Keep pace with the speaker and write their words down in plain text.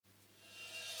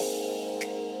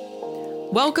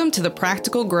Welcome to the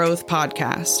Practical Growth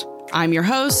Podcast. I'm your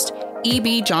host,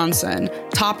 E.B. Johnson,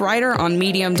 top writer on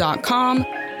Medium.com,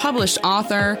 published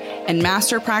author, and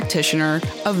master practitioner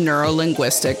of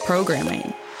neuro-linguistic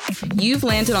programming. You've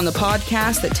landed on the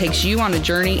podcast that takes you on a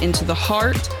journey into the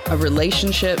heart of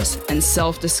relationships and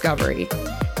self-discovery.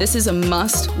 This is a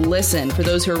must listen for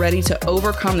those who are ready to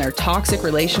overcome their toxic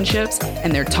relationships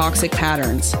and their toxic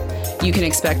patterns. You can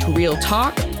expect real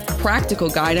talk, practical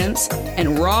guidance,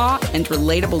 and raw and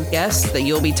relatable guests that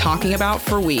you'll be talking about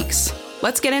for weeks.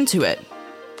 Let's get into it.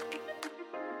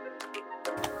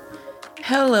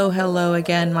 Hello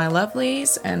again, my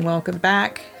lovelies, and welcome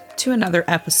back to another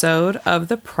episode of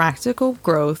the Practical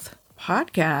Growth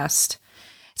Podcast.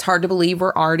 It's hard to believe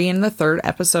we're already in the third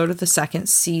episode of the second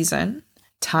season.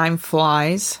 Time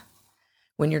flies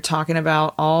when you're talking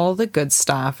about all the good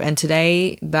stuff, and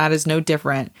today that is no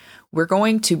different. We're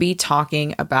going to be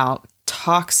talking about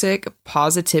toxic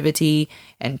positivity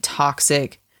and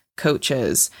toxic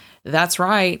coaches. That's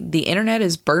right. The internet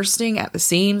is bursting at the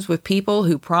seams with people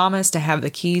who promise to have the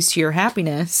keys to your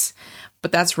happiness,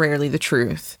 but that's rarely the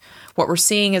truth. What we're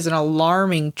seeing is an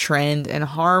alarming trend in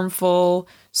harmful,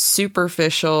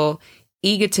 superficial,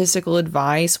 egotistical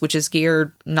advice, which is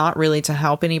geared not really to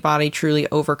help anybody truly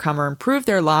overcome or improve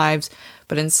their lives,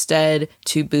 but instead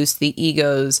to boost the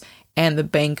egos and the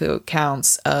bank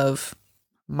accounts of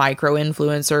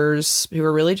micro-influencers who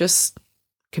are really just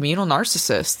communal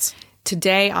narcissists.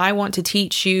 Today, I want to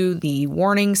teach you the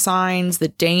warning signs, the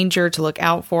danger to look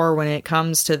out for when it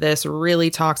comes to this really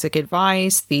toxic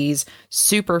advice, these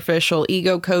superficial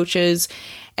ego coaches,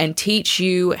 and teach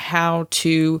you how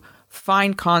to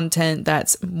find content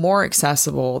that's more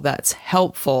accessible, that's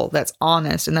helpful, that's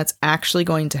honest, and that's actually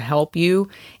going to help you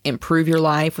improve your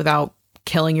life without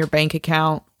killing your bank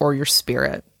account or your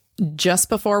spirit. Just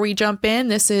before we jump in,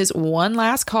 this is one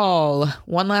last call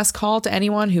to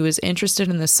anyone who is interested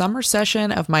in the summer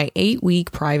session of my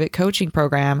 8-week private coaching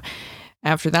program.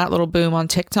 After that little boom on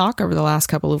TikTok over the last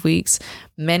couple of weeks,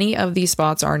 many of these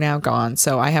spots are now gone.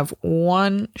 So I have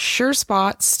one sure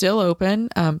spot still open,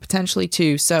 potentially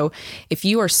two. So if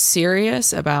you are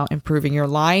serious about improving your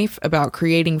life, about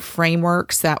creating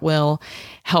frameworks that will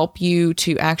help you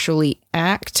to actually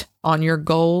act on your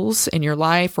goals in your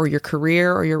life or your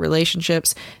career or your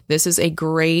relationships, this is a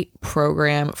great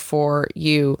program for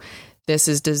you. This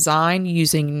is designed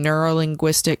using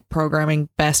neuro-linguistic programming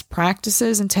best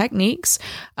practices and techniques.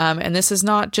 And this is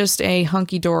not just a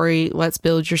hunky-dory, let's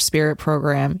build your spirit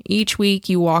program. Each week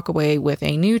you walk away with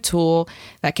a new tool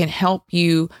that can help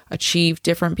you achieve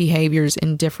different behaviors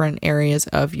in different areas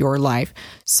of your life.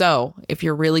 So if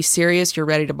you're really serious, you're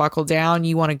ready to buckle down,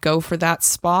 you want to go for that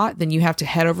spot, then you have to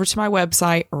head over to my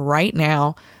website right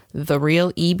now,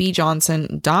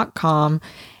 therealebjohnson.com,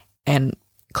 and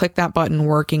click that button,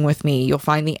 Working with Me. You'll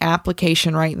find the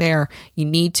application right there. You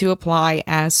need to apply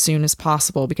as soon as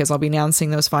possible because I'll be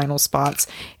announcing those final spots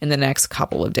in the next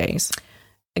couple of days.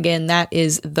 Again, that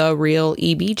is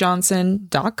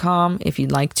therealebjohnson.com if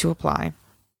you'd like to apply.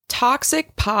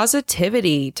 Toxic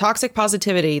positivity.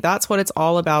 That's what it's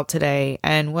all about today.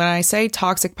 And when I say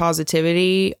toxic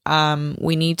positivity,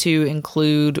 we need to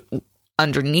include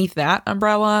underneath that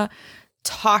umbrella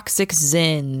toxic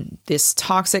zen, this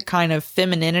toxic kind of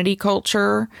femininity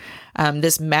culture,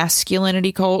 this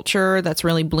masculinity culture that's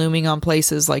really blooming on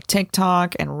places like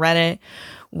TikTok and Reddit.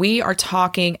 We are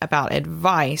talking about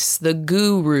advice, the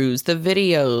gurus, the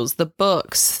videos, the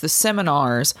books, the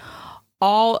seminars,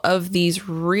 all of these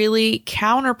really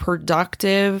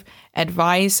counterproductive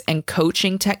advice and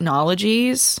coaching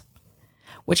technologies,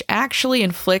 which actually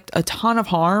inflict a ton of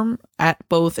harm at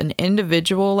both an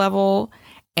individual level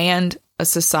and a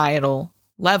societal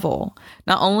level.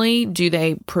 Not only do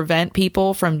they prevent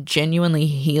people from genuinely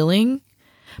healing,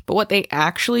 but what they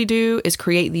actually do is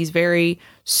create these very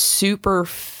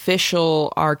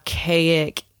superficial,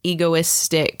 archaic,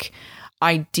 egoistic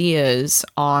ideas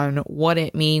on what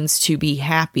it means to be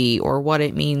happy or what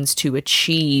it means to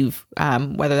achieve,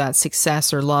 whether that's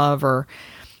success or love or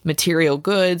material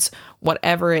goods,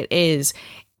 whatever it is.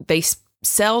 They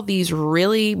sell these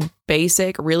really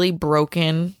basic, really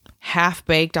broken,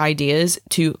 half-baked ideas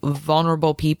to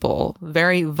vulnerable people,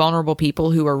 very vulnerable people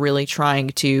who are really trying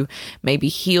to maybe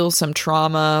heal some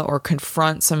trauma or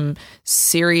confront some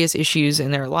serious issues in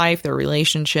their life, their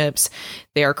relationships,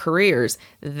 their careers.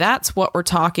 That's what we're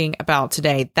talking about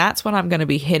today. That's what I'm going to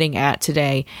be hitting at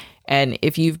today. And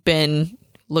if you've been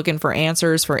looking for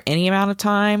answers for any amount of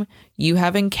time, you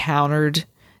have encountered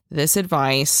this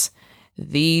advice,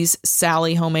 these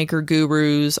Sally Homemaker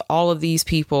gurus, all of these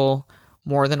people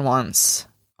more than once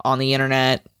on the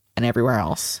internet and everywhere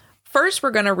else. First,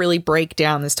 we're going to really break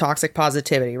down this toxic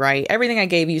positivity, right? Everything I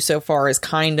gave you so far is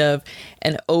kind of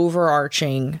an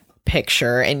overarching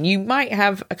picture, and you might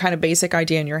have a kind of basic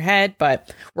idea in your head,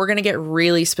 but we're going to get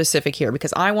really specific here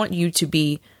because I want you to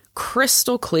be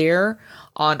crystal clear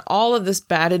on all of this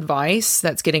bad advice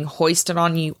that's getting hoisted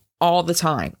on you all the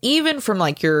time, even from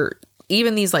like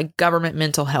even these like government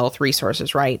mental health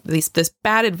resources, right? This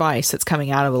bad advice that's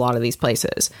coming out of a lot of these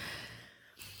places.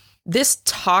 This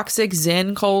toxic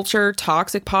Zen culture,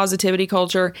 toxic positivity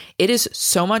culture, it is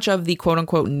so much of the quote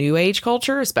unquote new age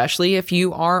culture, especially if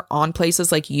you are on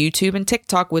places like YouTube and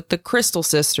TikTok with the Crystal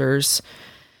Sisters,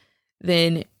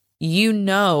 then you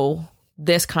know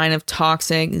this kind of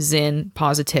toxic Zen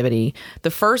positivity.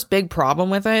 The first big problem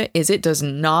with it is it does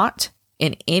not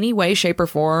in any way, shape, or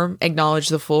form acknowledge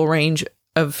the full range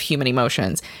of human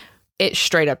emotions. It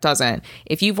straight up doesn't.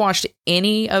 If you've watched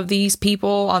any of these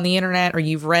people on the internet or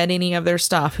you've read any of their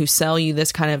stuff who sell you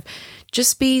this kind of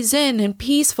just be zen and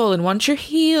peaceful and once you're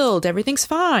healed, everything's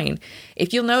fine.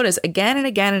 If you'll notice again and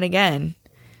again and again,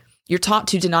 you're taught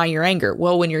to deny your anger.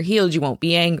 Well, when you're healed, you won't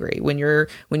be angry. When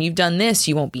you've done this,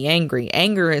 you won't be angry.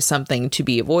 Anger is something to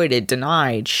be avoided,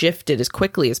 denied, shifted as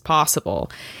quickly as possible.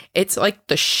 It's like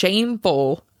the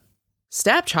shameful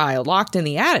stepchild locked in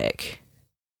the attic.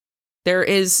 There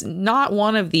is not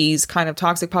one of these kind of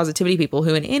toxic positivity people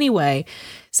who in any way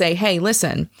say, hey,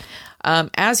 listen,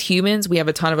 as humans, we have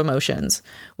a ton of emotions.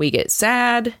 We get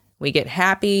sad, we get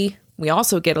happy, we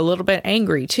also get a little bit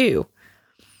angry too.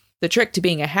 The trick to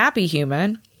being a happy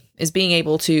human is being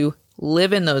able to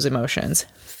live in those emotions,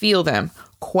 feel them,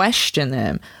 question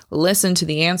them, listen to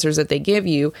the answers that they give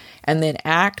you, and then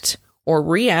act or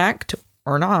react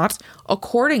or not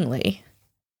accordingly.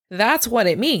 That's what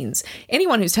it means.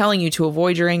 Anyone who's telling you to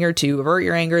avoid your anger, to avert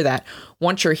your anger, that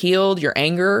once you're healed, your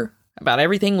anger about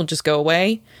everything will just go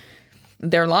away,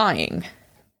 they're lying.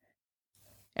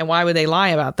 And why would they lie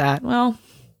about that? Well,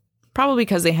 probably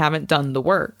because they haven't done the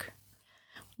work.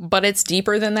 But it's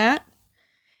deeper than that.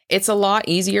 It's a lot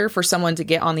easier for someone to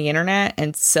get on the internet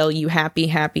and sell you happy,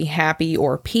 happy, happy,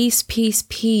 or peace, peace,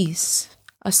 peace,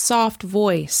 a soft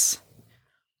voice,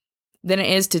 than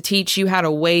it is to teach you how to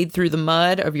wade through the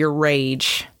mud of your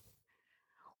rage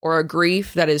or a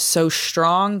grief that is so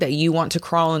strong that you want to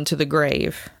crawl into the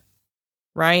grave,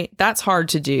 right? That's hard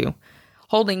to do.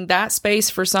 Holding that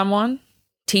space for someone,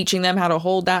 teaching them how to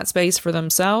hold that space for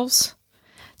themselves,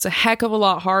 it's a heck of a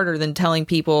lot harder than telling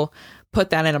people, put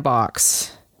that in a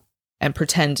box and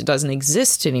pretend it doesn't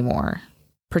exist anymore.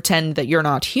 Pretend that you're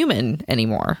not human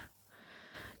anymore.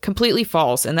 Completely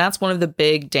false. And that's one of the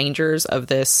big dangers of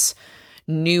this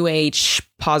new age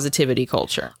positivity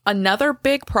culture. Another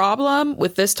big problem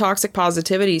with this toxic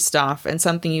positivity stuff, and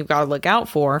something you've got to look out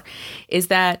for, is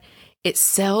that it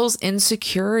sells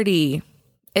insecurity.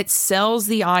 It sells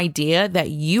the idea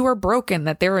that you are broken,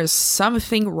 that there is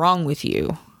something wrong with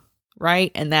you,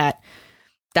 right? And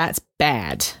that's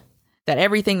bad. That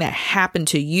everything that happened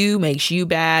to you makes you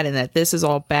bad and that this is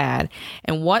all bad.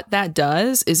 And what that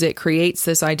does is it creates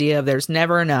this idea of there's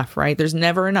never enough, right? There's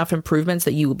never enough improvements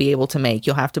that you will be able to make.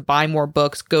 You'll have to buy more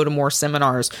books, go to more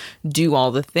seminars, do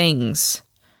all the things.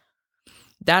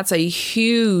 That's a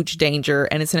huge danger,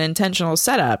 and it's an intentional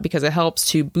setup because it helps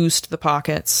to boost the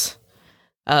pockets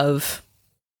of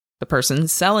the person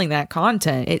selling that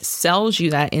content. It sells you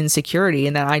that insecurity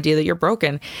and that idea that you're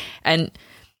broken. And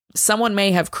someone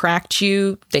may have cracked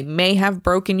you, they may have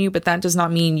broken you, but that does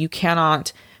not mean you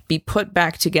cannot be put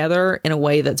back together in a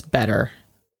way that's better.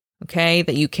 Okay?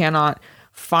 That you cannot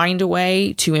find a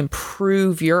way to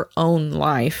improve your own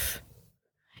life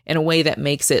in a way that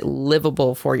makes it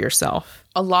livable for yourself.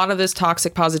 A lot of this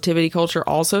toxic positivity culture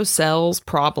also sells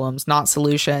problems, not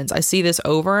solutions. I see this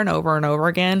over and over and over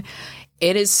again.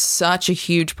 It is such a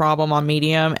huge problem on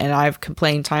Medium, and I've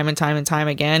complained time and time and time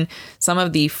again. Some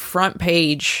of the front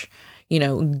page,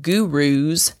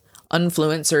 gurus,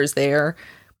 influencers there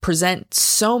present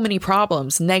so many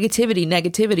problems. Negativity,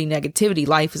 negativity, negativity.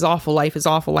 Life is awful, life is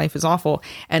awful, life is awful.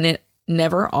 And it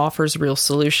never offers real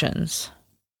solutions,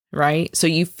 right? So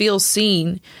you feel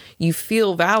seen, you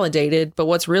feel validated, but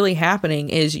what's really happening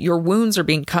is your wounds are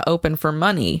being cut open for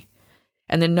money.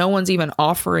 And then no one's even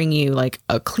offering you like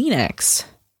a Kleenex.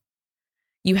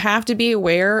 You have to be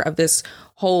aware of this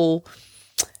whole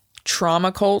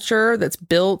trauma culture that's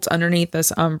built underneath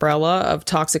this umbrella of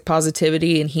toxic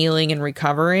positivity and healing and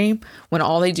recovery, when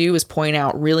all they do is point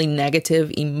out really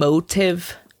negative,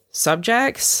 emotive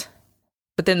subjects.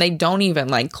 But then they don't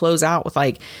even close out with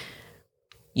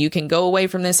you can go away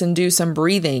from this and do some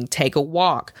breathing, take a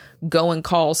walk, go and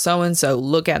call so-and-so,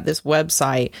 look at this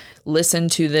website, listen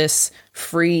to this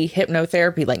free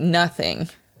hypnotherapy, nothing.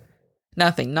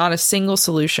 Nothing, not a single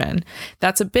solution.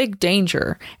 That's a big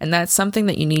danger. And that's something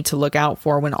that you need to look out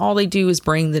for when all they do is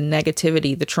bring the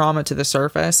negativity, the trauma to the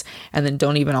surface, and then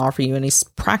don't even offer you any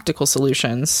practical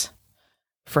solutions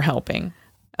for helping.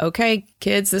 Okay,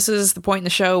 kids, this is the point in the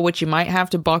show which you might have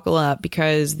to buckle up,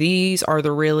 because these are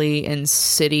the really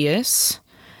insidious,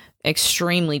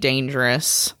 extremely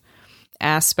dangerous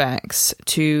aspects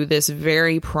to this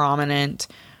very prominent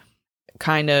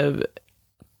kind of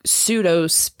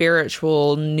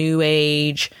pseudo-spiritual, new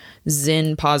age,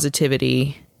 Zen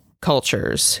positivity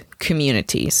cultures,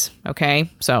 communities, okay?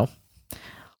 So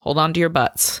hold on to your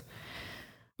butts.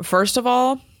 First of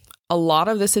all, a lot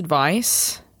of this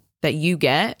advice that you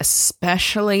get,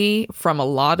 especially from a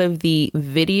lot of the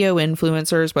video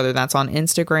influencers, whether that's on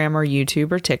Instagram or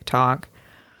YouTube or TikTok,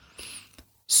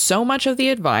 so much of the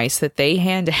advice that they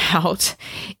hand out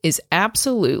is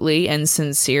absolutely and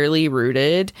sincerely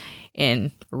rooted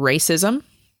in racism,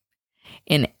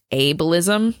 in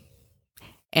ableism,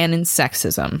 and in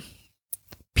sexism.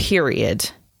 Period.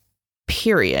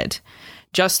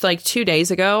 Just like 2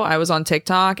 days ago, I was on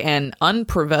TikTok and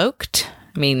unprovoked,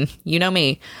 I mean, you know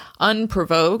me,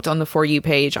 unprovoked on the For You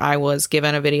page, I was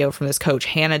given a video from this coach,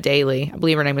 Hannah Daly. I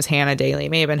believe her name was Hannah Daly.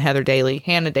 It may have been Heather Daly.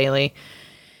 Hannah Daly.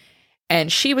 And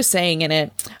she was saying in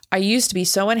it, I used to be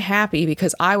so unhappy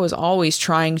because I was always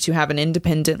trying to have an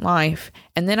independent life.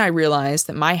 And then I realized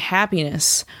that my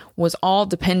happiness was all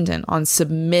dependent on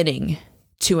submitting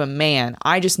to a man.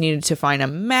 I just needed to find a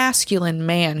masculine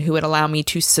man who would allow me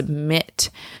to submit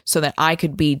so that I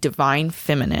could be divine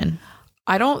feminine.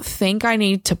 I don't think I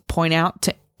need to point out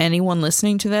to anyone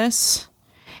listening to this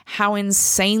how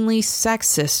insanely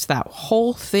sexist that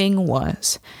whole thing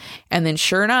was. And then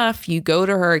sure enough, you go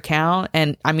to her account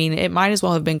and I mean, it might as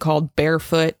well have been called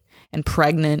Barefoot and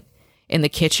Pregnant in the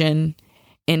Kitchen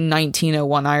in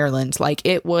 1901 Ireland. Like,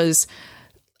 it was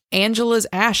Angela's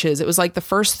Ashes. It was like the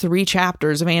first 3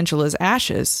 chapters of Angela's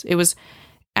Ashes. It was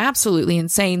absolutely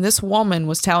insane. This woman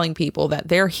was telling people that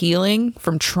they're healing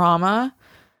from trauma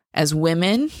as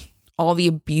women, all the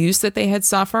abuse that they had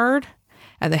suffered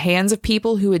at the hands of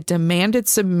people who had demanded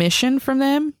submission from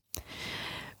them,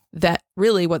 that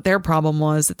really what their problem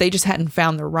was, that they just hadn't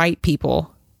found the right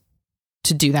people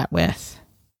to do that with.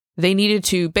 They needed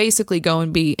to basically go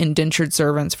and be indentured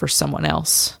servants for someone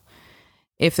else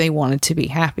if they wanted to be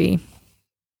happy.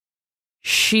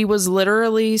 She was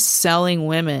literally selling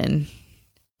women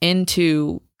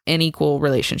into unequal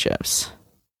relationships.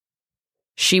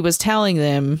 She was telling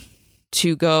them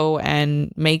to go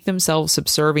and make themselves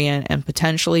subservient and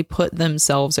potentially put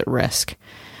themselves at risk,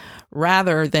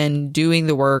 rather than doing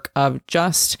the work of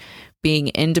just being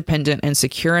independent and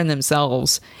secure in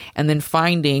themselves and then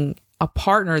finding a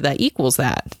partner that equals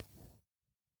that.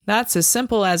 That's as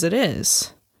simple as it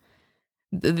is.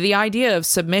 The idea of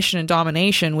submission and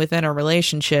domination within a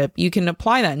relationship, you can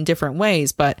apply that in different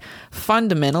ways, but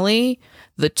fundamentally,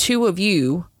 the two of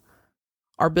you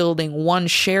are building one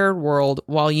shared world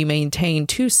while you maintain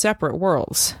 2 separate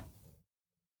worlds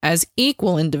as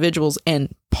equal individuals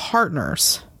and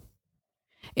partners.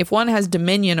 If one has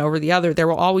dominion over the other, there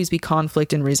will always be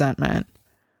conflict and resentment.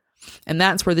 And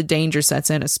that's where the danger sets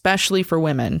in, especially for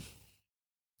women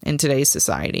in today's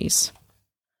societies.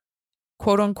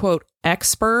 Quote unquote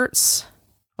experts,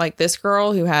 like this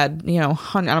girl who had, I'm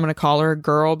going to call her a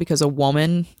girl because a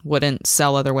woman wouldn't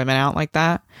sell other women out like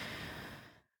that.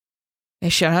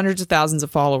 She had hundreds of thousands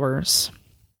of followers.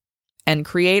 And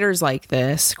creators like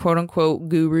this, quote unquote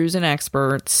gurus and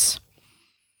experts,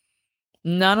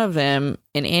 none of them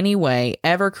in any way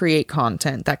ever create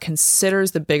content that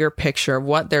considers the bigger picture of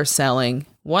what they're selling,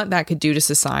 what that could do to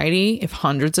society if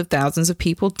hundreds of thousands of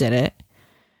people did it.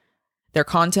 Their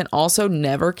content also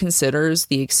never considers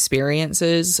the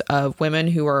experiences of women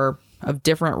who are of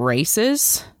different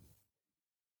races.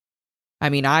 I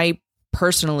mean, I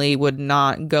personally would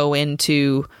not go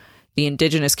into the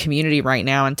indigenous community right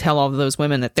now and tell all of those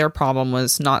women that their problem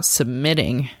was not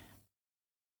submitting.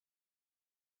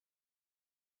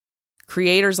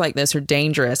 Creators like this are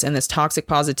dangerous, and this toxic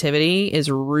positivity is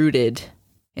rooted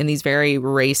in these very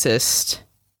racist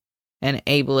and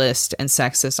ableist and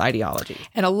sexist ideology.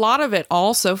 And a lot of it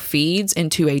also feeds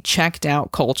into a checked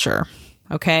out culture.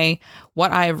 Okay.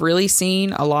 What I have really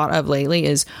seen a lot of lately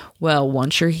is, well,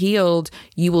 once you're healed,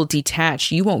 you will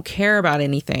detach. You won't care about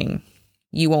anything.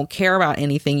 You won't care about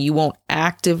anything. You won't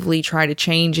actively try to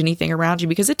change anything around you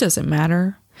because it doesn't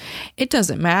matter. It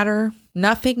doesn't matter.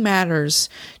 Nothing matters.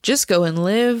 Just go and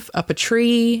live up a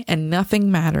tree and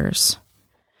nothing matters.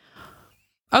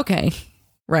 Okay.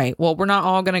 Right. Well, we're not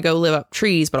all going to go live up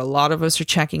trees, but a lot of us are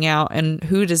checking out. And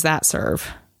who does that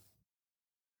serve?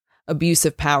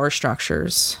 Abusive power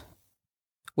structures,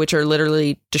 which are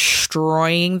literally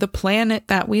destroying the planet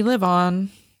that we live on,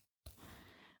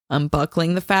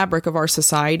 unbuckling the fabric of our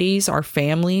societies, our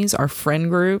families, our friend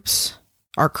groups,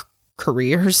 our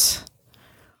careers,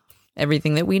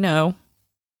 everything that we know.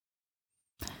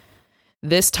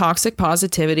 This toxic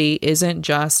positivity isn't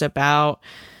just about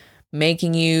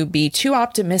making you be too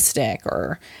optimistic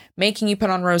or making you put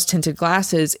on rose-tinted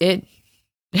glasses. It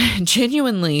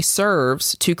genuinely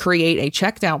serves to create a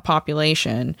checked out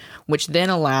population, which then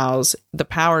allows the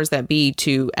powers that be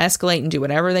to escalate and do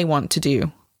whatever they want to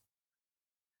do.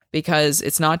 Because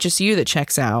it's not just you that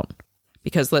checks out.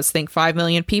 Because let's think 5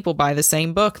 million people buy the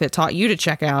same book that taught you to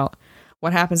check out.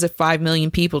 What happens if 5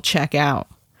 million people check out?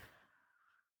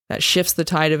 That shifts the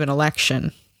tide of an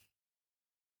election.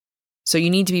 So you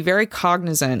need to be very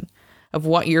cognizant of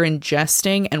what you're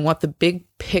ingesting and what the big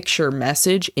picture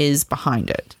message is behind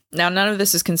it. Now, none of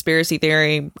this is conspiracy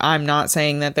theory. I'm not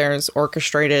saying that there's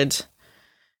orchestrated,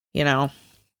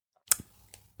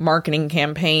 marketing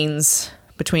campaigns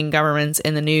between governments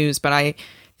in the news, but I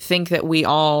think that we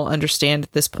all understand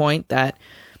at this point that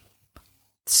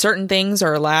certain things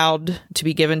are allowed to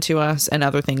be given to us and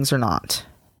other things are not,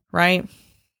 right?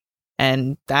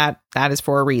 And that is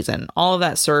for a reason. All of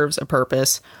that serves a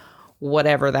purpose,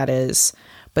 whatever that is.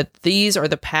 But these are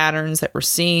the patterns that we're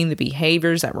seeing, the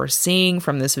behaviors that we're seeing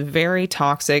from this very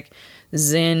toxic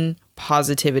Zen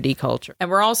positivity culture. And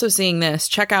we're also seeing this.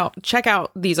 Check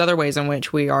out these other ways in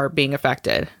which we are being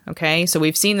affected. Okay. So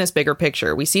we've seen this bigger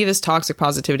picture. We see this toxic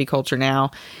positivity culture now.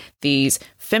 These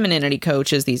femininity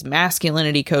coaches, these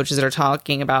masculinity coaches that are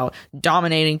talking about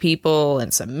dominating people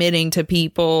and submitting to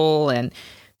people, and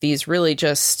these really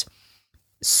just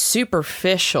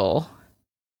superficial,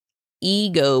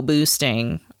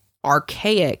 ego-boosting,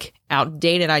 archaic,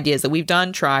 outdated ideas that we've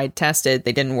done, tried, tested,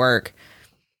 they didn't work.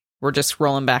 We're just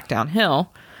rolling back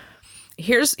downhill.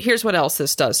 Here's what else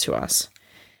this does to us.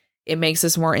 It makes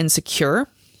us more insecure.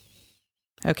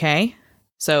 Okay?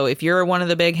 So if you're one of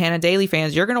the big Hannah Daly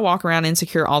fans, you're going to walk around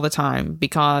insecure all the time,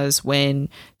 because when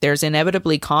there's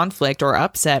inevitably conflict or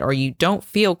upset, or you don't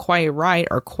feel quite right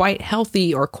or quite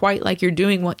healthy or quite like you're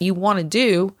doing what you want to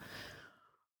do,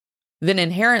 then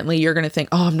inherently you're going to think,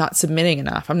 oh, I'm not submitting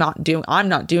enough. I'm not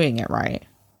doing it right.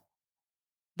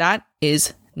 That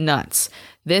is nuts.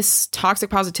 This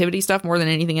toxic positivity stuff, more than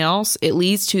anything else, it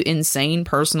leads to insane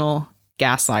personal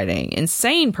gaslighting.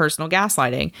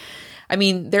 I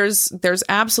mean, there's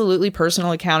absolutely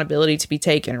personal accountability to be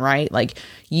taken, right? Like,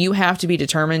 you have to be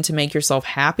determined to make yourself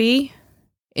happy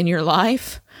in your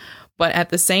life. But at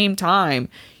the same time,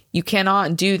 you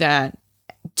cannot do that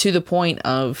to the point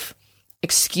of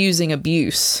excusing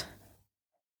abuse,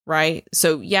 right?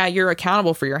 So yeah, you're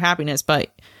accountable for your happiness,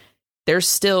 but there's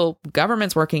still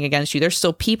governments working against you. There's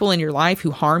still people in your life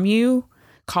who harm you,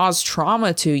 cause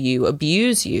trauma to you,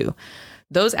 abuse you.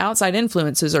 Those outside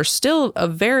influences are still a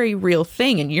very real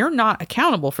thing, and you're not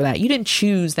accountable for that. You didn't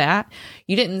choose that.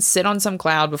 You didn't sit on some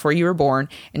cloud before you were born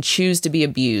and choose to be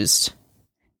abused.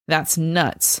 That's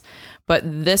nuts. But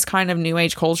this kind of new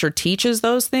age culture teaches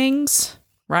those things,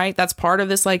 right? That's part of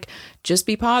this, like, just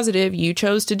be positive. You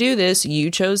chose to do this.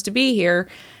 You chose to be here.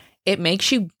 It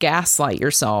makes you gaslight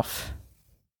yourself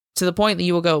to the point that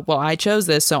you will go, well, I chose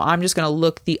this, so I'm just going to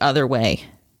look the other way.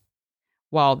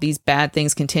 While these bad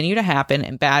things continue to happen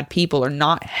and bad people are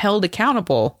not held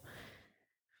accountable.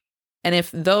 And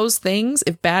if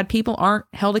bad people aren't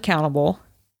held accountable,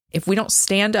 if we don't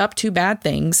stand up to bad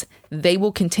things, they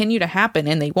will continue to happen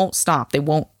and they won't stop. They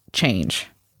won't change.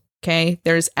 Okay?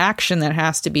 There's action that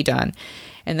has to be done.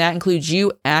 And that includes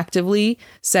you actively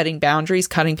setting boundaries,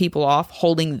 cutting people off,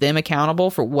 holding them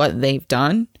accountable for what they've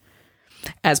done,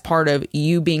 as part of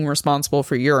you being responsible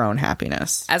for your own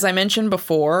happiness. As I mentioned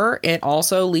before, it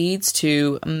also leads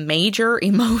to major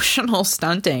emotional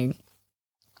stunting.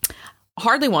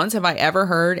 Hardly once have I ever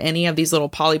heard any of these little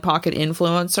Polly Pocket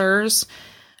influencers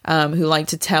who like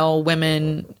to tell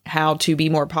women how to be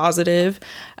more positive.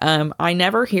 I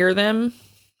never hear them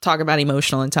talk about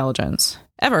emotional intelligence,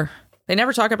 ever. They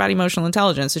never talk about emotional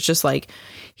intelligence. It's just like,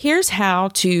 here's how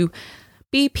to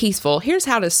be peaceful. Here's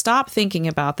how to stop thinking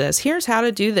about this. Here's how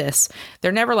to do this.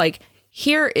 They're never like,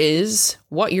 here is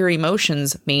what your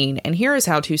emotions mean, and here is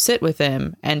how to sit with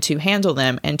them and to handle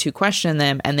them and to question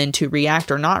them and then to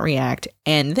react or not react.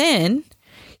 And then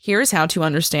here's how to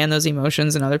understand those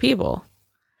emotions in other people.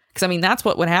 Because, I mean, that's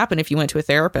what would happen if you went to a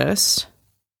therapist,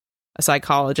 a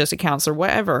psychologist, a counselor,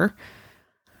 whatever.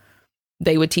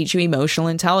 They would teach you emotional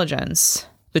intelligence,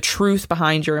 the truth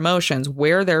behind your emotions,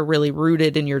 where they're really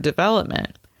rooted in your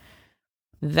development.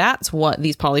 That's what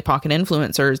these Polly Pocket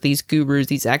influencers, these gurus,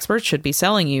 these experts should be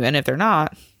selling you. And if they're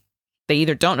not, They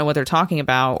either don't know what they're talking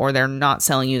about or they're not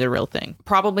selling you the real thing.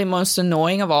 Probably most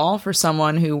annoying of all for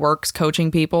someone who works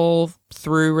coaching people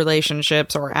through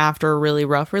relationships or after really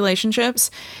rough relationships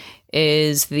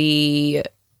is the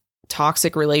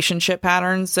toxic relationship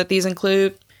patterns that these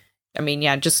include. I mean,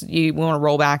 yeah, just you want to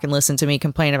roll back and listen to me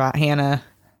complain about Hannah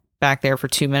back there for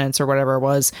 2 minutes or whatever it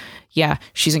was. Yeah,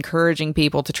 she's encouraging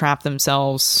people to trap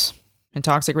themselves in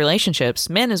toxic relationships,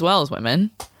 men as well as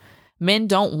women. Men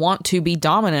don't want to be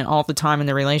dominant all the time in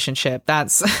the relationship.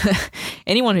 That's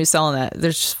anyone who's selling that,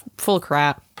 they're just full of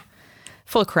crap.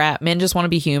 Full of crap. Men just want to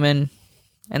be human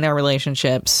in their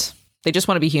relationships. They just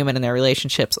want to be human in their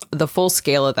relationships. The full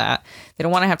scale of that. They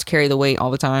don't want to have to carry the weight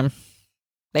all the time.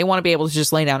 They want to be able to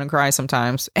just lay down and cry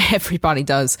sometimes. Everybody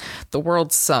does. The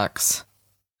world sucks.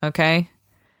 Okay?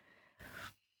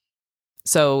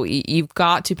 So you've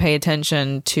got to pay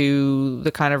attention to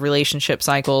the kind of relationship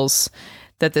cycles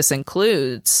that this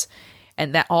includes.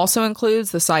 And that also includes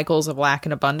the cycles of lack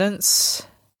and abundance.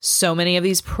 So many of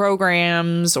these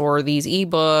programs or these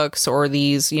ebooks or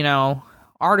these,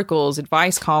 articles,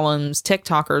 advice columns,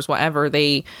 TikTokers, whatever,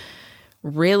 they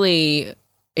really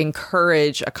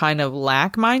encourage a kind of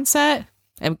lack mindset.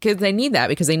 And because they need that,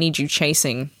 because they need you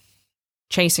chasing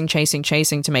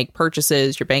to make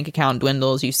purchases. Your bank account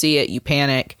dwindles, you see it, you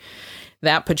panic.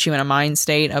 That puts you in a mind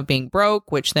state of being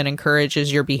broke, which then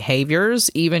encourages your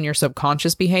behaviors, even your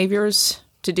subconscious behaviors,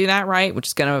 to do that, right? Which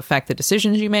is going to affect the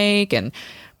decisions you make and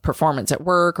performance at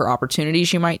work or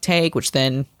opportunities you might take, which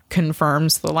then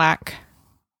confirms the lack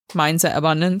mindset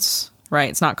abundance, right?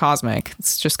 It's not cosmic.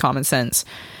 It's just common sense.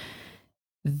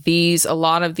 A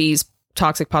lot of these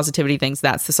toxic positivity things,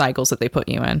 that's the cycles that they put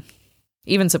you in,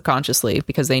 even subconsciously,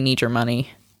 because they need your money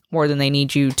more than they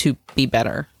need you to be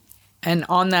better. And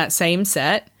on that same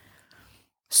set,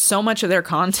 so much of their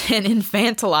content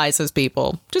infantilizes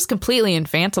people, just completely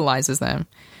infantilizes them.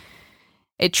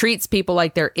 It treats people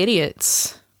like they're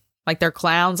idiots, like they're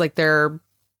clowns, like they're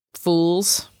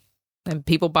fools, and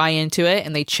people buy into it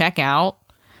and they check out.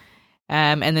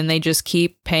 And then they just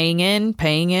keep paying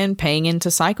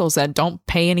into cycles that don't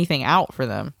pay anything out for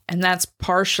them. And that's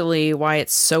partially why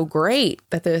it's so great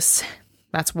that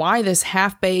that's why this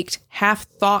half-baked,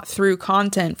 half-thought-through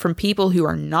content from people who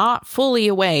are not fully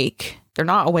awake, they're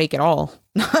not awake at all,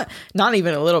 not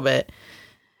even a little bit.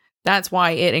 That's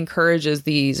why it encourages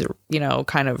these,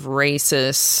 kind of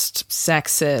racist,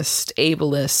 sexist,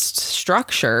 ableist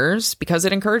structures, because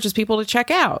it encourages people to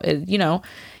check out.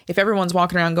 If everyone's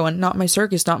walking around going, not my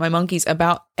circus, not my monkeys,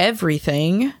 about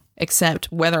everything, except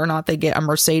whether or not they get a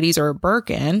Mercedes or a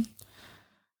Birkin,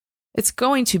 it's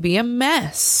going to be a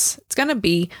mess. It's going to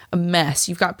be a mess.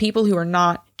 You've got people who are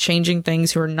not changing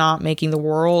things, who are not making the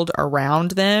world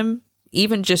around them,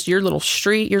 even just your little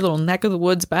street, your little neck of the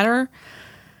woods better.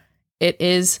 It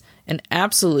is an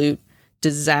absolute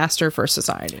disaster for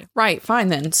society. Right, fine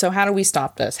then. So how do we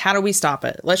stop this? How do we stop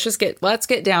it? Let's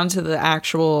get down to the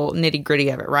actual nitty-gritty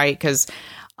of it, right? Because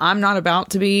I'm not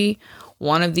about to be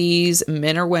one of these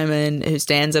men or women who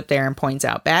stands up there and points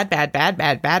out bad,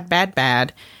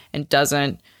 and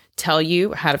doesn't tell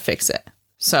you how to fix it.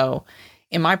 So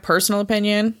in my personal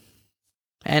opinion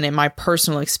and in my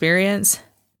personal experience,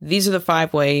 these are the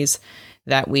 5 ways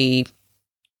that we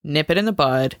nip it in the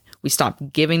bud. We stop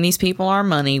giving these people our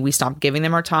money. We stop giving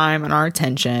them our time and our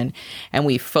attention. And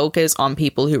we focus on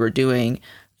people who are doing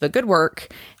the good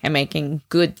work and making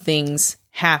good things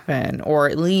happen, or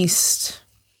at least,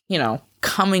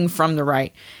 coming from the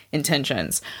right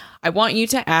intentions. I want you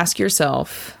to ask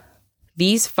yourself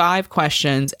these 5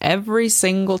 questions every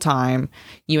single time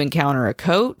you encounter a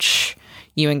coach,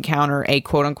 you encounter a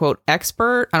quote unquote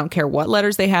expert. I don't care what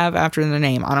letters they have after their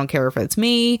name. I don't care if it's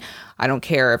me. I don't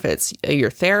care if it's your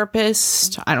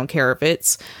therapist. I don't care if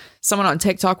it's someone on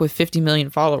TikTok with 50 million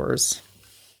followers.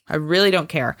 I really don't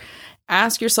care.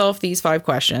 Ask yourself these 5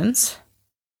 questions.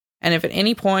 And if at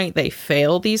any point they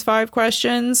fail these 5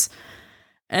 questions,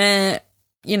 keep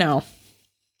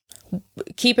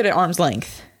it at arm's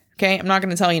length. Okay, I'm not going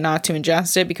to tell you not to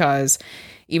ingest it, because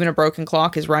even a broken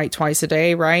clock is right twice a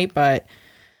day, right? But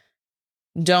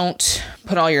don't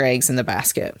put all your eggs in the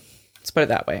basket. Let's put it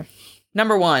that way.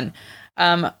 Number 1,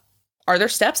 are there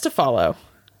steps to follow?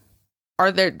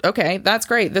 Okay, that's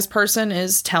great. This person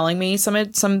is telling me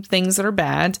some things that are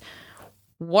bad.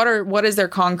 What is their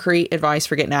concrete advice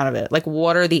for getting out of it? Like,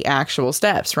 what are the actual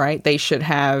steps, right? They should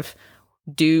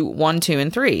do 1, 2,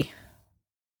 and 3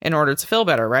 in order to feel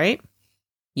better, right?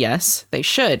 Yes, they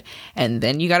should. And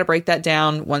then you got to break that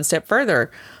down one step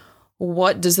further.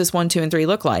 What does this 1, 2, and 3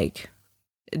 look like?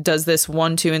 Does this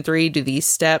 1, 2, and 3, do these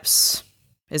steps,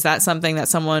 is that something that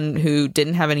someone who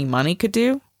didn't have any money could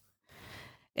do?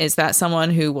 Is that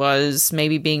someone who was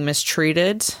maybe being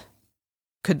mistreated?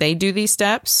 Could they do these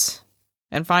steps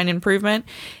and find improvement?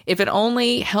 If it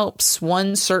only helps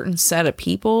one certain set of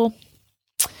people,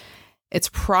 it's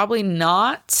probably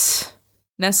not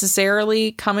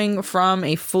necessarily coming from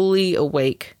a fully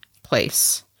awake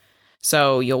place.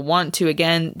 So you'll want to,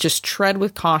 again, just tread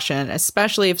with caution,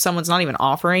 especially if someone's not even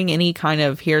offering any kind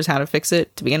of here's how to fix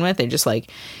it to begin with. They just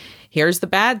like, here's the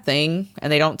bad thing.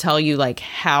 And they don't tell you like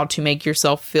how to make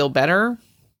yourself feel better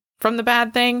from the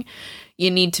bad thing.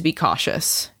 You need to be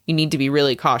cautious. You need to be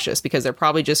really cautious because they're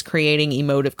probably just creating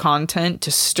emotive content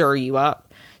to stir you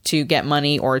up, to get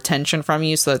money or attention from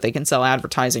you so that they can sell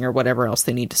advertising or whatever else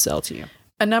they need to sell to you.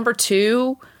 And number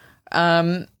two,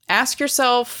 ask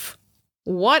yourself,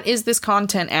 what is this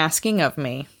content asking of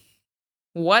me?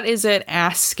 What is it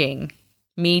asking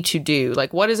me to do?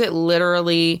 Like, what is it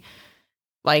literally,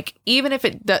 like, even if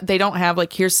they don't have,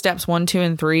 like, here's steps 1, 2,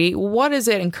 and 3, what is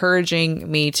it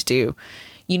encouraging me to do?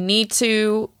 You need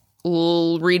to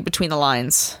read between the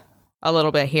lines a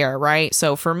little bit here, right?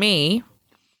 So for me,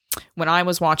 when I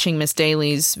was watching Miss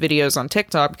Daly's videos on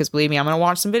TikTok, because believe me, I'm going to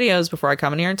watch some videos before I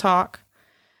come in here and talk,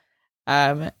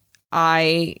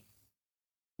 I,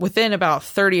 within about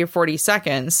 30 or 40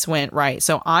 seconds, went, right,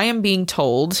 so I am being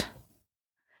told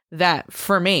that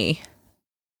for me,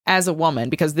 as a woman,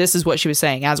 because this is what she was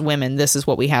saying, as women, this is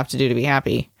what we have to do to be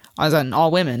happy, as in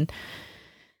all women,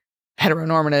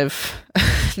 heteronormative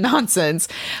nonsense,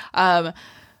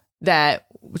 that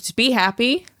to be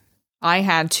happy, I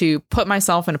had to put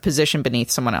myself in a position beneath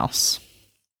someone else.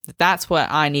 That's what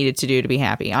I needed to do to be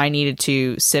happy. I needed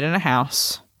to sit in a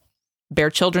house,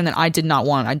 bear children that I did not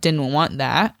want. I didn't want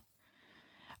that.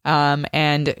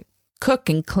 And cook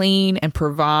and clean and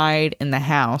provide in the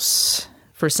house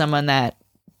for someone that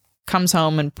comes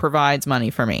home and provides money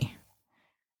for me.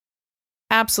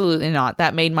 Absolutely not.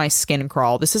 That made my skin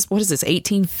crawl. What is this,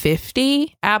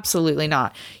 1850? Absolutely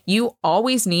not. You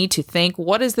always need to think,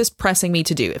 what is this pressing me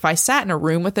to do? If I sat in a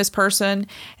room with this person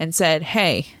and said,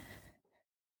 hey,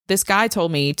 this guy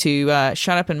told me to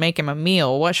shut up and make him a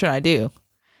meal, what should I do?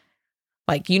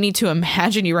 Like, you need to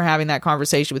imagine you were having that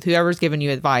conversation with whoever's giving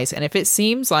you advice. And if it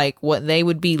seems like what they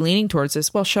would be leaning towards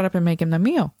is, well, shut up and make him the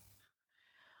meal.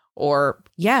 Or,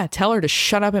 yeah, tell her to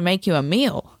shut up and make you a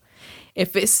meal.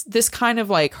 If it's this kind of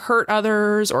like hurt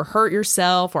others or hurt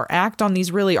yourself or act on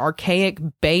these really archaic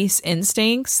base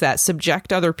instincts that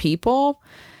subject other people,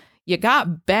 you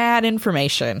got bad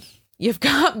information. You've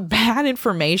got bad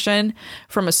information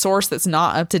from a source that's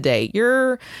not up to date.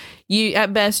 You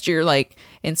at best, you're like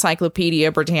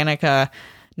Encyclopedia Britannica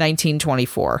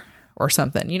 1924 or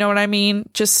something. You know what I mean?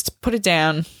 Just put it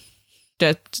down.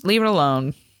 Just leave it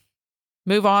alone.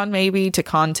 Move on maybe to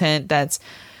content that's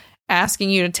asking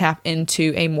you to tap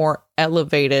into a more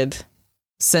elevated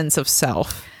sense of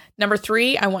self. Number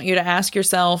 3, I want you to ask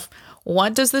yourself,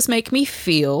 what does this make me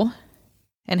feel?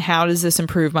 And how does this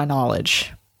improve my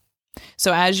knowledge?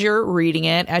 So as you're reading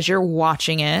it, as you're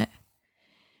watching it,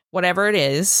 whatever it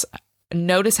is,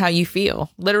 notice how you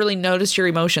feel. Literally notice your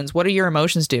emotions. What do your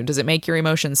emotions do? Does it make your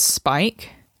emotions spike?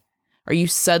 Are you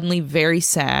suddenly very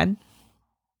sad?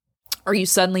 Are you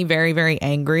suddenly very, very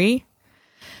angry?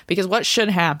 Because what should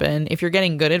happen, if you're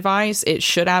getting good advice, it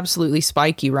should absolutely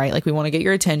spike you, right? Like, we want to get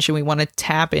your attention. We want to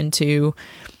tap into,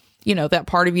 that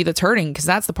part of you that's hurting, because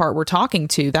that's the part we're talking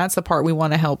to. That's the part we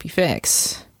want to help you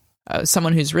fix.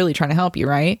 Someone who's really trying to help you,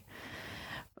 right?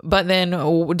 But then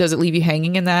does it leave you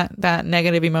hanging in that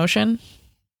negative emotion?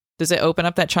 Does it open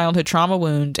up that childhood trauma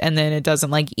wound and then it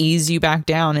doesn't like ease you back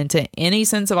down into any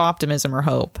sense of optimism or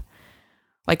hope?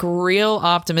 Like real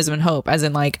optimism and hope, as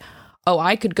in like, oh,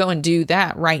 I could go and do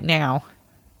that right now,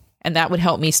 and that would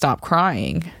help me stop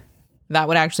crying. That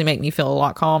would actually make me feel a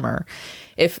lot calmer.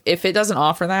 If it doesn't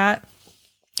offer that,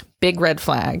 big red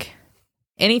flag.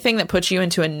 Anything that puts you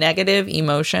into a negative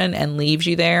emotion and leaves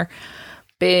you there,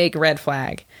 big red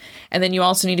flag. And then you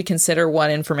also need to consider,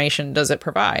 what information does it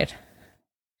provide?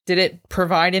 Did it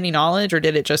provide any knowledge, or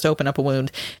did it just open up a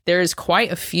wound? There's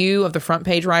quite a few of the front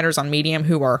page writers on Medium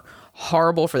who are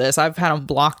horrible for this. I've had them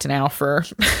blocked now for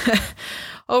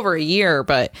over a year,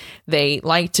 but they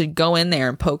like to go in there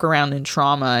and poke around in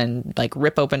trauma and like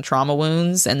rip open trauma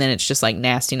wounds. And then it's just like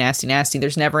nasty, nasty, nasty.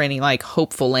 There's never any like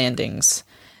hopeful landings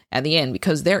at the end,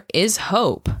 because there is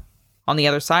hope on the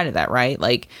other side of that, right?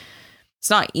 Like, it's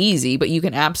not easy, but you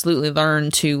can absolutely learn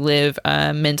to live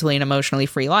a mentally and emotionally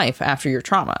free life after your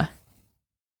trauma.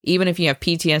 Even if you have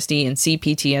PTSD and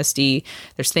CPTSD,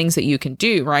 there's things that you can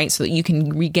do, right? So that you can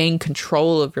regain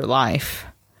control of your life.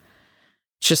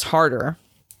 It's just harder.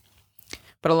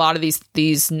 But a lot of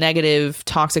these negative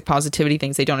toxic positivity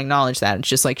things, they don't acknowledge that. It's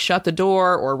just like shut the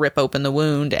door or rip open the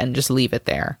wound and just leave it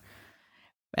there.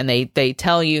 And they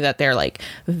tell you that they're like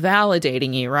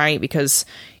validating you, right? Because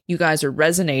you guys are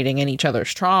resonating in each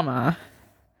other's trauma.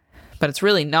 But it's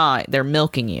really not. They're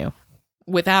milking you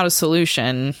without a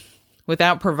solution,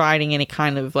 without providing any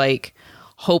kind of like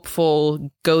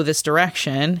hopeful go this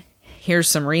direction. Here's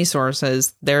some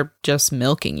resources. They're just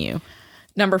milking you.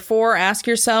 Number 4, ask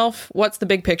yourself, what's the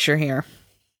big picture here?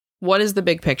 What is the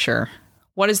big picture?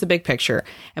 What is the big picture?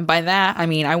 And by that, I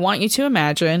mean, I want you to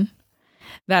imagine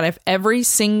that if every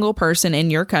single person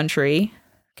in your country,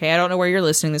 okay, I don't know where you're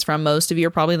listening this from. Most of you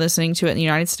are probably listening to it in the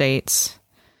United States.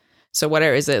 So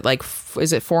whatever, is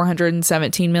it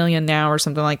 417 million now or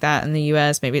something like that in the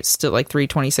US? Maybe it's still like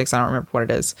 326. I don't remember what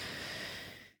it is.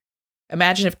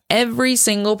 Imagine if every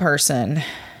single person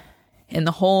in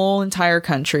the whole entire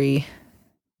country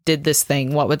did this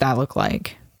thing, what would that look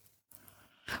like?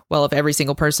 Well, if every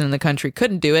single person in the country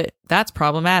couldn't do it, that's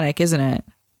problematic, isn't it?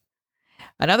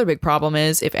 Another big problem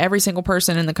is if every single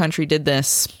person in the country did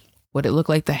this, would it look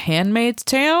like The Handmaid's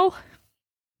Tale?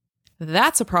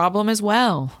 That's a problem as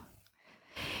well.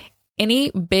 Any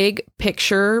big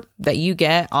picture that you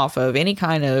get off of any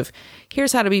kind of,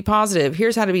 here's how to be positive,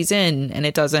 here's how to be zen, and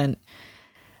it doesn't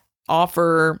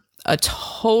offer a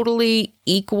totally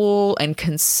equal and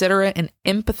considerate and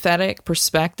empathetic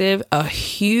perspective, a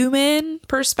human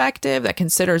perspective that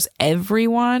considers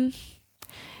everyone.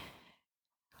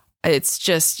 It's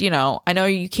just, I know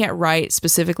you can't write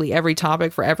specifically every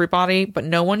topic for everybody, but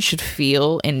no one should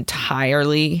feel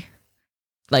entirely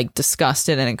like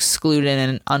disgusted and excluded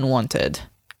and unwanted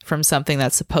from something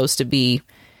that's supposed to be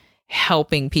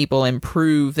helping people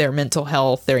improve their mental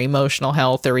health, their emotional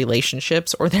health, their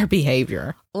relationships, or their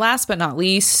behavior. Last but not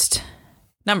least,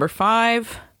 number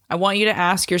 5, I want you to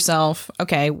ask yourself,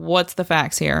 okay, what's the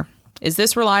facts here? Is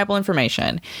this reliable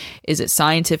information? Is it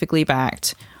scientifically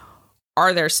backed?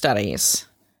 Are there studies?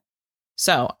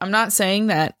 So I'm not saying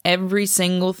that every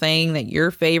single thing that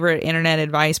your favorite internet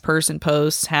advice person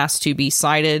posts has to be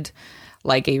cited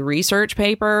like a research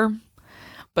paper,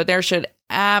 but there should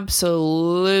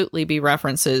absolutely be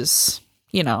references,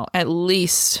 at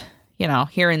least,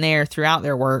 here and there throughout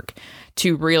their work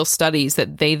to real studies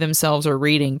that they themselves are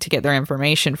reading to get their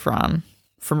information from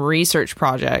research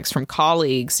projects, from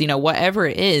colleagues, whatever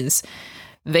it is,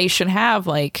 they should have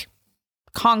like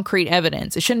concrete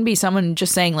evidence. It shouldn't be someone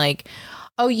just saying like,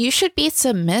 oh, you should be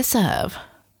submissive.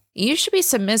 You should be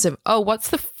submissive. Oh, what's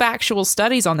the factual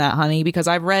studies on that, honey? Because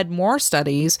I've read more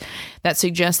studies that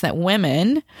suggest that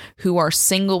women who are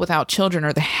single without children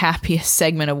are the happiest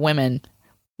segment of women,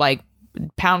 like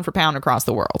pound for pound across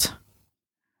the world.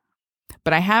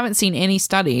 But I haven't seen any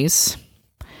studies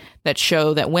that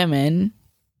show that women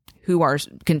who are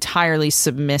entirely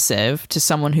submissive to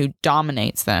someone who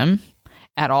dominates them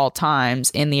at all times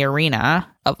in the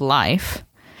arena of life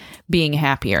being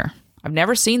happier. I've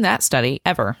never seen that study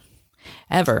ever.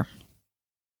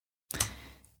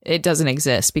 It doesn't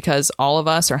exist because all of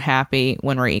us are happy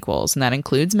when we're equals, and that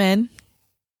includes men.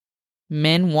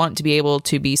 Men want to be able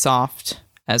to be soft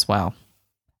as well.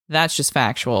 That's just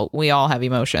factual. We all have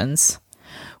emotions.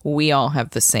 We all have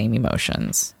the same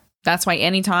emotions. That's why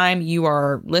anytime you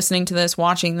are listening to this,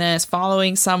 watching this,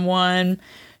 following someone,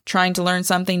 trying to learn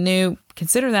something new,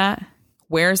 consider that.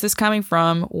 Where is this coming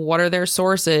from? What are their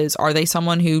sources? Are they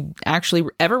someone who actually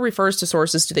ever refers to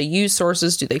sources? Do they use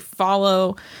sources? Do they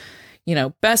follow,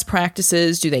 best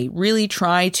practices? Do they really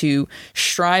try to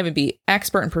strive and be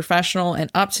expert and professional and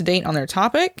up to date on their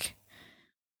topic?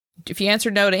 If you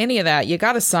answer no to any of that, you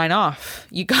got to sign off.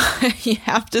 You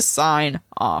have to sign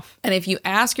off. And if you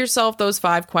ask yourself those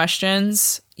 5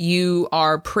 questions, you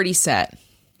are pretty set.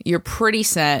 You're pretty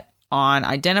set on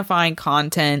identifying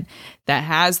content that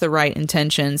has the right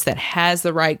intentions, that has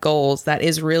the right goals, that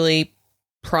is really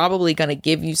probably going to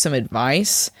give you some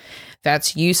advice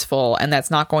that's useful and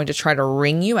that's not going to try to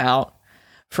wring you out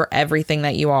for everything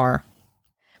that you are.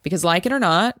 Because like it or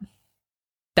not,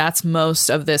 that's most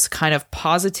of this kind of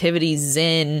positivity,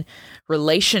 zen,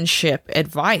 relationship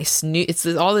advice. It's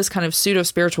all this kind of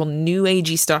pseudo-spiritual, new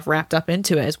agey stuff wrapped up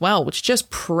into it as well, which just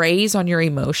preys on your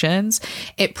emotions.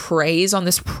 It preys on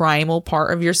this primal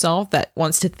part of yourself that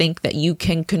wants to think that you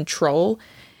can control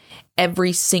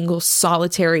every single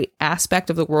solitary aspect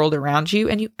of the world around you,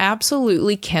 and you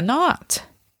absolutely cannot.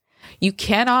 You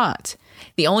cannot.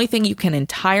 The only thing you can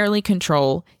entirely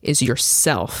control is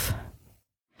yourself.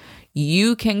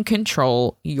 You can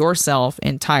control yourself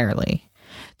entirely.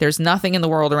 There's nothing in the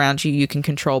world around you can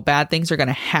control. Bad things are going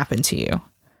to happen to you,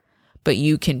 but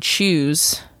you can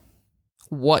choose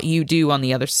what you do on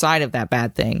the other side of that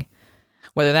bad thing,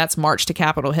 whether that's march to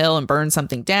Capitol Hill and burn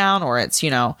something down, or it's,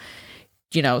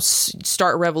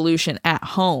 start a revolution at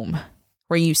home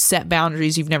where you set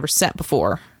boundaries you've never set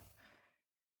before.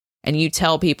 And you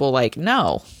tell people like,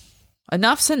 no,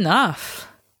 enough's enough.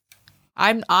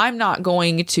 I'm not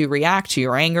going to react to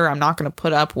your anger. I'm not going to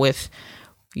put up with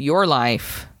your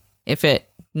life if it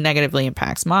negatively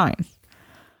impacts mine.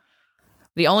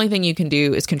 The only thing you can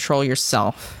do is control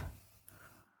yourself.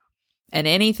 And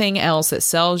anything else that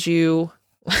sells you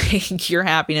like your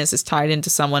happiness is tied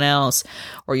into someone else,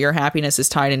 or your happiness is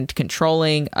tied into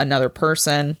controlling another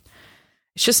person,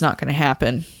 it's just not going to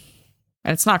happen.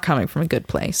 And it's not coming from a good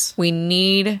place. We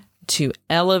need to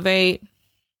elevate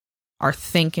our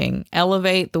thinking,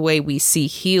 elevate the way we see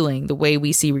healing, the way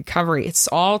we see recovery. It's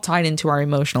all tied into our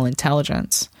emotional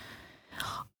intelligence.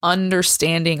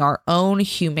 Understanding our own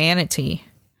humanity,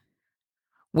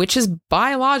 which is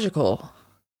biological.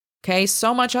 Okay,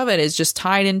 so much of it is just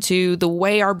tied into the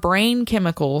way our brain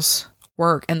chemicals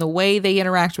work and the way they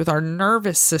interact with our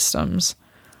nervous systems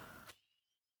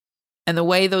and the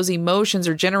way those emotions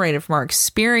are generated from our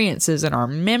experiences and our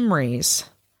memories.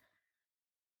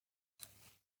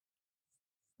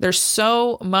 There's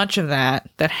so much of that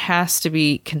has to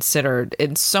be considered,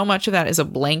 and so much of that is a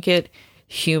blanket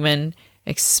human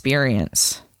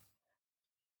experience.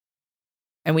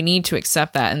 And we need to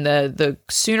accept that. And the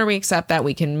sooner we accept that,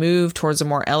 we can move towards a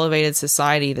more elevated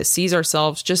society that sees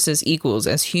ourselves just as equals,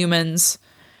 as humans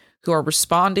who are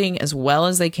responding as well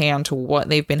as they can to what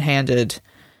they've been handed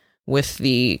with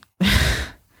the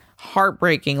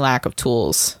heartbreaking lack of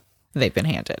tools they've been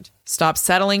handed. Stop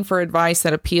settling for advice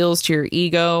that appeals to your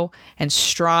ego and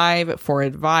strive for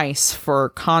advice, for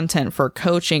content, for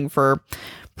coaching, for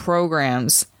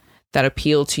programs that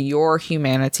appeal to your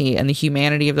humanity and the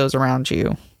humanity of those around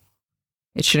you.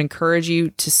 It should encourage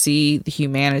you to see the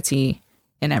humanity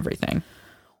in everything.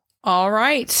 All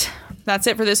right. That's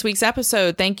it for this week's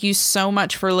episode. Thank you so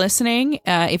much for listening.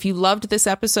 If you loved this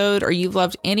episode, or you've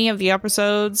loved any of the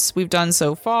episodes we've done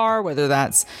so far, whether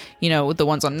that's, the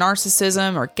ones on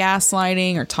narcissism or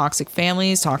gaslighting or toxic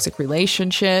families, toxic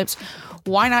relationships,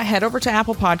 why not head over to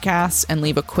Apple Podcasts and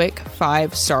leave a quick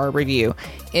 5-star review?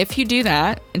 If you do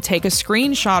that and take a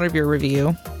screenshot of your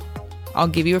review, I'll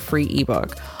give you a free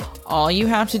ebook. All you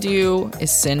have to do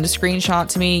is send a screenshot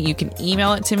to me. You can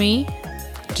email it to me.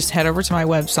 Just head over to my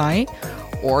website,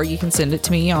 or you can send it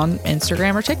to me on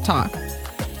Instagram or TikTok.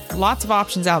 Lots of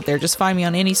options out there. Just find me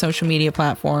on any social media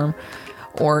platform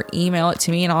or email it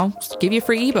to me and I'll give you a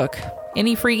free ebook.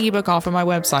 Any free ebook off of my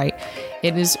website.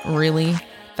 It is really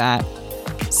that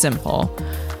simple.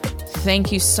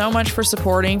 Thank you so much for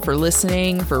supporting, for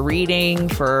listening, for reading,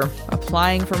 for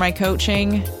applying for my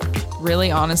coaching.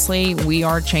 Really, honestly, we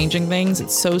are changing things.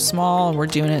 It's so small and we're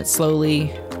doing it slowly,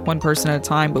 one person at a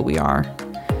time, but we are.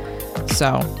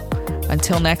 So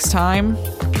until next time,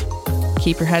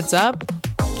 keep your heads up,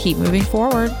 keep moving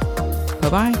forward.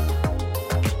 Bye-bye.